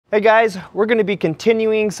Hey guys, we're going to be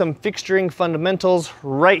continuing some fixturing fundamentals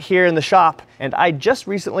right here in the shop. And I just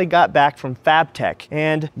recently got back from FabTech,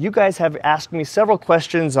 and you guys have asked me several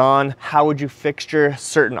questions on how would you fixture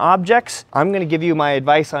certain objects. I'm going to give you my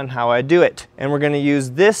advice on how I do it. And we're going to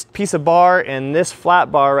use this piece of bar and this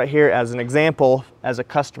flat bar right here as an example as a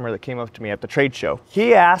customer that came up to me at the trade show.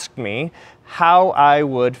 He asked me how I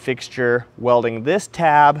would fixture welding this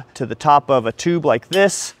tab to the top of a tube like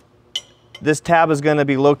this. This tab is going to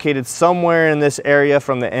be located somewhere in this area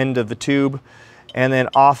from the end of the tube and then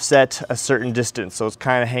offset a certain distance, so it's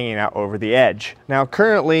kind of hanging out over the edge. Now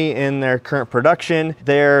currently in their current production,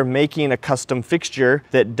 they're making a custom fixture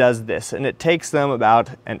that does this, and it takes them about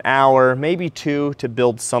an hour, maybe two, to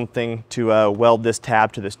build something to weld this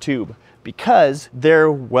tab to this tube, because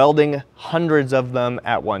they're welding hundreds of them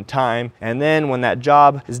at one time. And then when that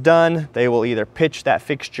job is done, they will either pitch that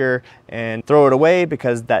fixture and throw it away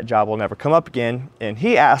because that job will never come up again. And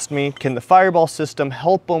he asked me, can the Fireball system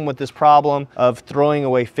help them with this problem of throwing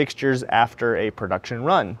away fixtures after a production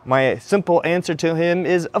run? My simple answer to him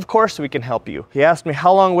is, of course we can help you. He asked me,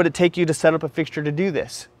 how long would it take you to set up a fixture to do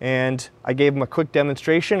this? And I gave him a quick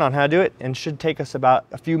demonstration on how to do it, and it should take us about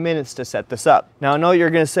a few minutes to set this up. Now I know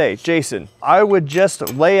you're gonna say, Jason, I would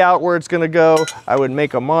just lay out where it's gonna go. I would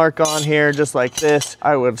make a mark on here just like this.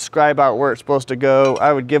 I would scribe out where it's supposed to go.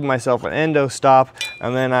 I would give myself an endo stop,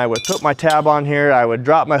 and then I would put my tab on here. I would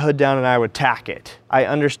drop my hood down and I would tack it. I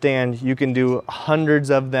understand you can do hundreds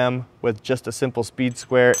of them with just a simple speed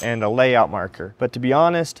square and a layout marker. But to be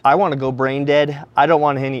honest, I want to go brain dead. I don't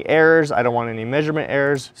want any errors. I don't want any measurement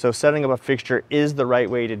errors. So setting up a fixture is the right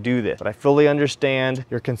way to do this. But I fully understand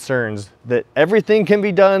your concerns that everything can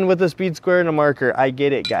be done with a speed square and a marker. I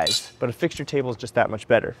get it, guys. But a fixture table is just that much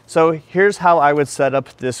better. So here's how I would set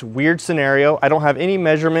up this weird scenario. I don't have any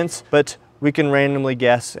measurements, but we can randomly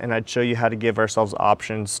guess, and I'd show you how to give ourselves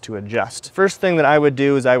options to adjust. First thing that I would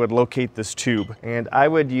do is I would locate this tube, and I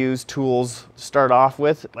would use tools to start off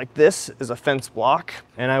with. Like this is a fence block,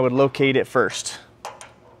 and I would locate it first.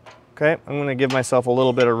 Okay, I'm gonna give myself a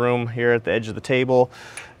little bit of room here at the edge of the table,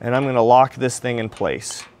 and I'm gonna lock this thing in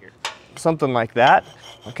place. Something like that,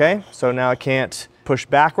 okay? So now I can't push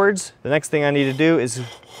backwards. The next thing I need to do is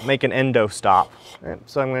make an endo stop. All right,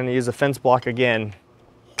 so I'm gonna use a fence block again.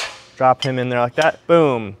 Drop him in there like that,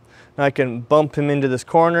 boom. Now I can bump him into this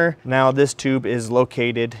corner. Now this tube is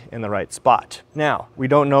located in the right spot. Now, we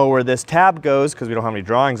don't know where this tab goes because we don't have any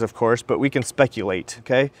drawings, of course, but we can speculate,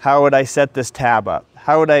 okay? How would I set this tab up?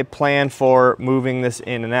 How would I plan for moving this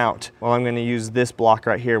in and out? Well, I'm gonna use this block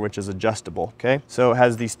right here, which is adjustable, okay? So it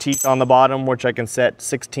has these teeth on the bottom, which I can set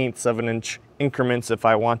 1/16 of an inch increments if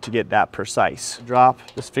I want to get that precise. Drop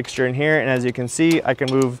this fixture in here, and as you can see, I can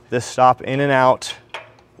move this stop in and out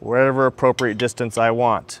wherever appropriate distance I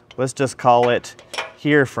want. Let's just call it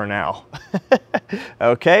here for now.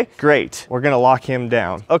 Okay, great. We're gonna lock him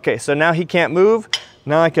down. Okay, so now he can't move.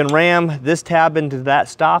 Now I can ram this tab into that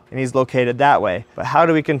stop, and he's located that way. But how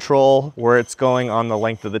do we control where it's going on the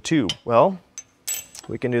length of the tube? Well,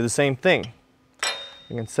 we can do the same thing.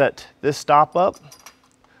 We can set this stop up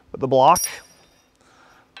with the block,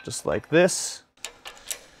 just like this.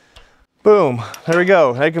 Boom, there we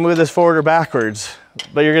go. I can move this forward or backwards.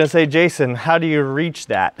 But you're gonna say, Jason, how do you reach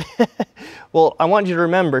that? Well, I want you to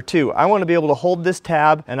remember too, I wanna be able to hold this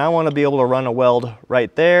tab, and I wanna be able to run a weld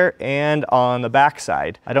right there and on the back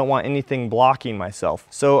side. I don't want anything blocking myself,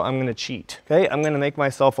 so I'm gonna cheat. Okay, I'm gonna make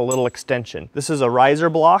myself a little extension. This is a riser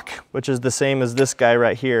block, which is the same as this guy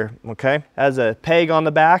right here, okay? Has a peg on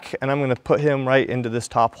the back, and I'm gonna put him right into this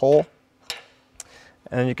top hole.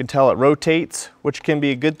 And you can tell it rotates, which can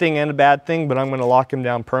be a good thing and a bad thing, but I'm gonna lock him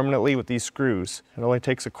down permanently with these screws. It only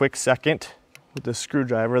takes a quick second with this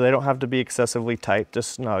screwdriver. They don't have to be excessively tight,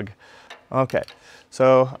 just snug. Okay,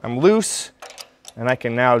 so I'm loose, and I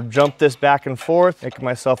can now jump this back and forth, making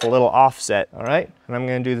myself a little offset, all right? And I'm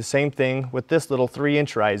gonna do the same thing with this little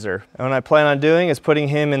 3-inch riser. And what I plan on doing is putting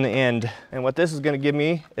him in the end. And what this is gonna give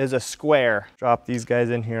me is a square. Drop these guys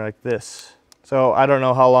in here like this. So I don't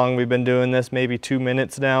know how long we've been doing this, maybe 2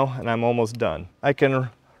 minutes now, and I'm almost done. I can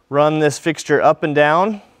run this fixture up and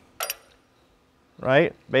down,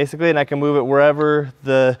 right, basically, and I can move it wherever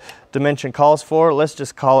the dimension calls for. Let's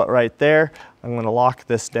just call it right there. I'm gonna lock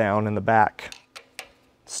this down in the back.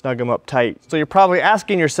 Snug them up tight. So you're probably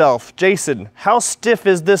asking yourself, Jason, how stiff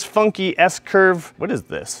is this funky S-curve? What is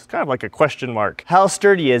this? It's kind of like a question mark. How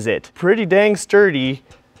sturdy is it? Pretty dang sturdy.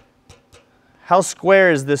 How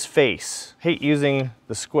square is this face? Hate using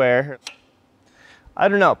the square. I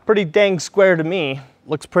don't know, pretty dang square to me.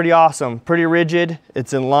 Looks pretty awesome, pretty rigid.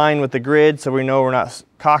 It's in line with the grid, so we know we're not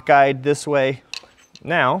cockeyed this way.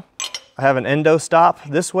 Now, I have an endo stop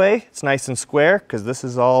this way. It's nice and square because this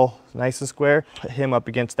is all nice and square. Put him up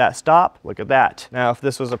against that stop. Look at that. Now, if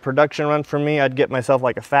this was a production run for me, I'd get myself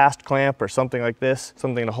like a fast clamp or something like this,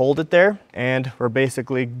 something to hold it there. And we're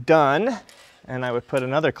basically done. And I would put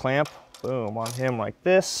another clamp, boom, on him like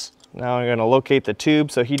this. Now I'm gonna locate the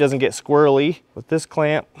tube so he doesn't get squirrely. With this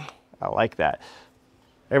clamp, I like that.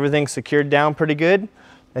 Everything's secured down pretty good.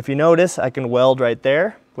 If you notice, I can weld right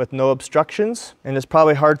there with no obstructions. And it's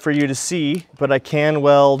probably hard for you to see, but I can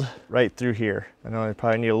weld right through here. I know I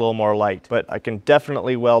probably need a little more light, but I can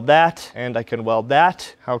definitely weld that, and I can weld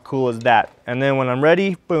that. How cool is that? And then when I'm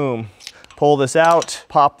ready, boom, pull this out,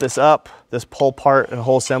 pop this up. This whole part and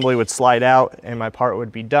whole assembly would slide out and my part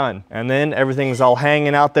would be done. And then everything's all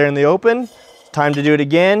hanging out there in the open. Time to do it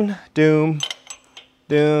again. Doom,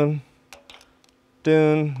 doom,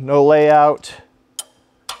 doom, no layout,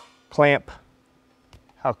 clamp.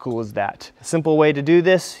 How cool is that? A simple way to do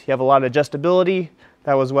this. You have a lot of adjustability.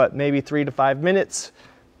 That was what, maybe 3 to 5 minutes.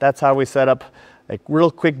 That's how we set up a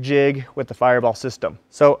real quick jig with the Fireball system.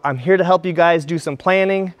 So I'm here to help you guys do some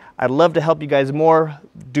planning. I'd love to help you guys more,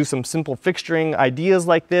 do some simple fixturing ideas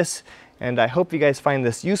like this. And I hope you guys find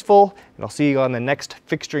this useful, and I'll see you on the next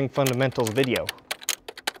Fixturing Fundamentals video.